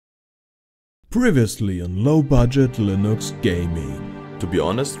Previously on low budget Linux gaming. To be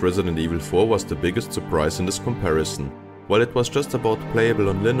honest, Resident Evil 4 was the biggest surprise in this comparison. While it was just about playable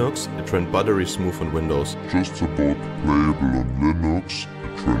on Linux, it ran buttery smooth on Windows. Just about playable on Linux,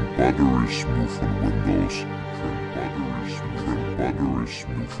 it ran buttery smooth on Windows.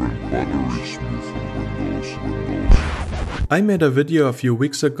 I made a video a few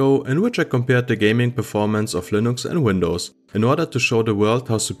weeks ago in which I compared the gaming performance of Linux and Windows, in order to show the world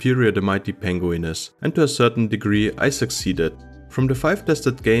how superior the mighty Penguin is, and to a certain degree I succeeded. From the 5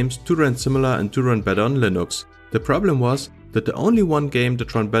 tested games, 2 ran similar and 2 ran better on Linux. The problem was that the only one game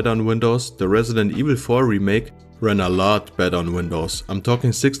that ran better on Windows, the Resident Evil 4 remake, ran a lot better on Windows. I'm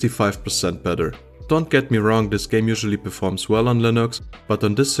talking 65% better. Don't get me wrong, this game usually performs well on Linux, but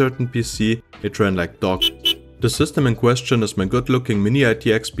on this certain PC it ran like dog. The system in question is my good looking mini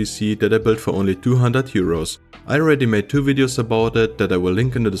ITX PC that I built for only 200 euros. I already made 2 videos about it that I will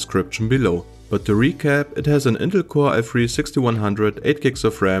link in the description below. But to recap, it has an Intel Core i3 6100, 8GB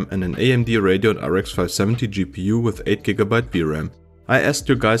of RAM and an AMD Radeon RX 570 GPU with 8GB VRAM. I asked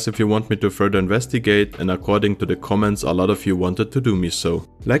you guys if you want me to further investigate, and according to the comments a lot of you wanted to do me so.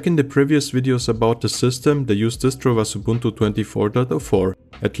 Like in the previous videos about the system, the used distro was Ubuntu 24.04,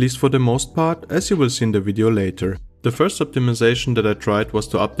 at least for the most part, as you will see in the video later. The first optimization that I tried was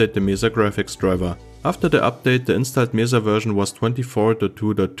to update the Mesa graphics driver. After the update, the installed Mesa version was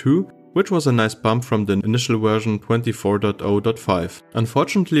 24.2.2, which was a nice bump from the initial version 24.0.5.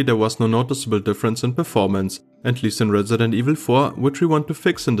 Unfortunately, there was no noticeable difference in performance, at least in Resident Evil 4, which we want to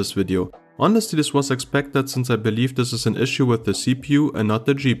fix in this video. Honestly, this was expected since I believe this is an issue with the CPU and not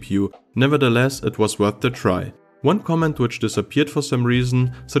the GPU. Nevertheless, it was worth the try. One comment which disappeared for some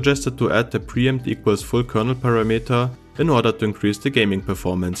reason suggested to add the preempt equals full kernel parameter in order to increase the gaming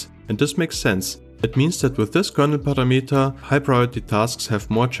performance, and this makes sense. It means that with this kernel parameter, high priority tasks have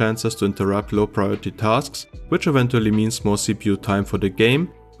more chances to interrupt low priority tasks, which eventually means more CPU time for the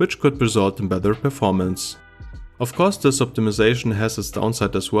game, which could result in better performance. Of course, this optimization has its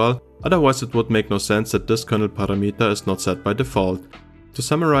downside as well, otherwise it would make no sense that this kernel parameter is not set by default. To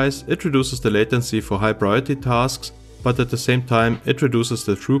summarize, it reduces the latency for high priority tasks, but at the same time it reduces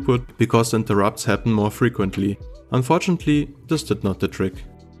the throughput because interrupts happen more frequently. Unfortunately, this did not the trick.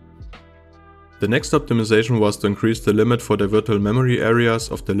 The next optimization was to increase the limit for the virtual memory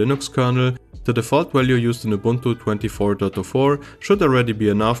areas of the Linux kernel. The default value used in Ubuntu 24.04 should already be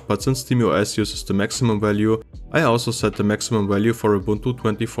enough, but since SteamOS uses the maximum value, I also set the maximum value for Ubuntu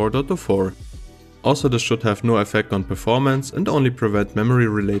 24.04. Also, this should have no effect on performance and only prevent memory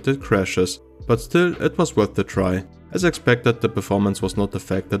related crashes, but still it was worth the try. As expected, the performance was not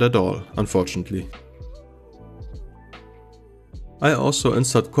affected at all, unfortunately. I also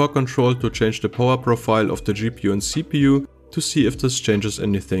installed CoreCtrl to change the power profile of the GPU and CPU to see if this changes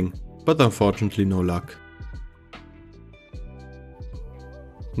anything, but unfortunately no luck.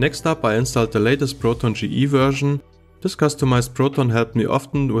 Next up, I installed the latest ProtonGE version. This customized Proton helped me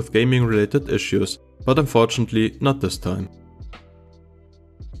often with gaming related issues, but unfortunately not this time.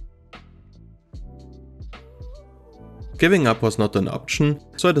 Giving up was not an option,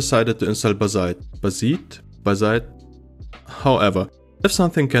 so I decided to install Bazzite. Bazzite? However, if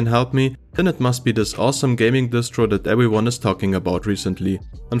something can help me, then it must be this awesome gaming distro that everyone is talking about recently.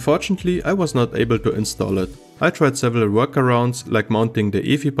 Unfortunately, I was not able to install it. I tried several workarounds, like mounting the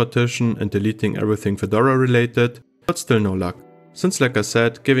EFI partition and deleting everything Fedora related, but still no luck. Since, like I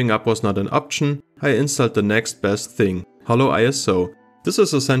said, giving up was not an option, I installed the next best thing, HoloISO. This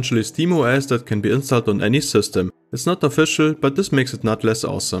is essentially SteamOS that can be installed on any system. It's not official, but this makes it not less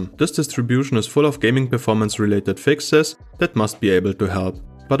awesome. This distribution is full of gaming performance related fixes that must be able to help.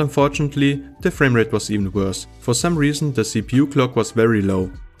 But unfortunately, the framerate was even worse. For some reason the CPU clock was very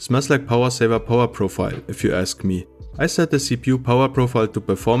low. Smells like power saver power profile, if you ask me. I set the CPU power profile to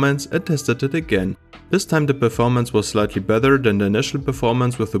performance and tested it again. This time the performance was slightly better than the initial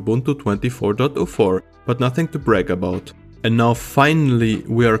performance with Ubuntu 24.04, but nothing to brag about. And now finally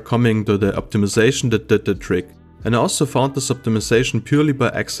we are coming to the optimization that did the trick. And I also found this optimization purely by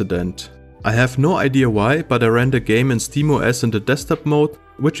accident. I have no idea why, but I ran the game in SteamOS in the desktop mode,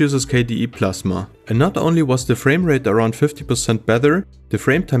 which uses KDE Plasma. And not only was the frame rate around 50% better, the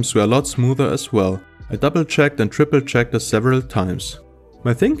frame times were a lot smoother as well. I double checked and triple checked this several times.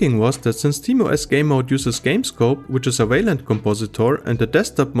 My thinking was that since SteamOS game mode uses GameScope, which is a Wayland compositor, and the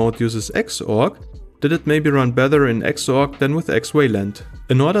desktop mode uses Xorg, that it maybe run better in Xorg than with Xwayland.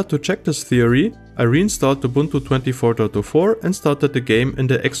 In order to check this theory, I reinstalled Ubuntu 24.04 and started the game in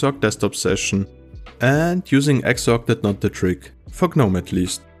the Xorg desktop session. And using Xorg did not the trick, for GNOME at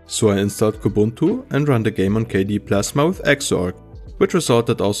least. So I installed Ubuntu and ran the game on KDE Plasma with Xorg. which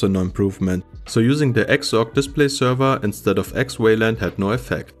resulted also in no improvement, so using the Xorg display server instead of Xwayland had no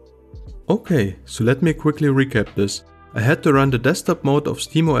effect. Okay, so let me quickly recap this. I had to run the desktop mode of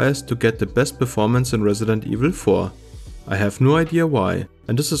SteamOS to get the best performance in Resident Evil 4. I have no idea why,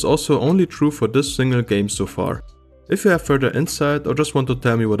 and this is also only true for this single game so far. If you have further insight or just want to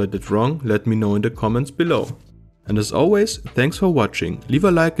tell me what I did wrong, let me know in the comments below. And as always, thanks for watching, leave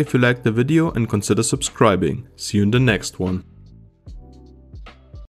a like if you liked the video and consider subscribing. See you in the next one.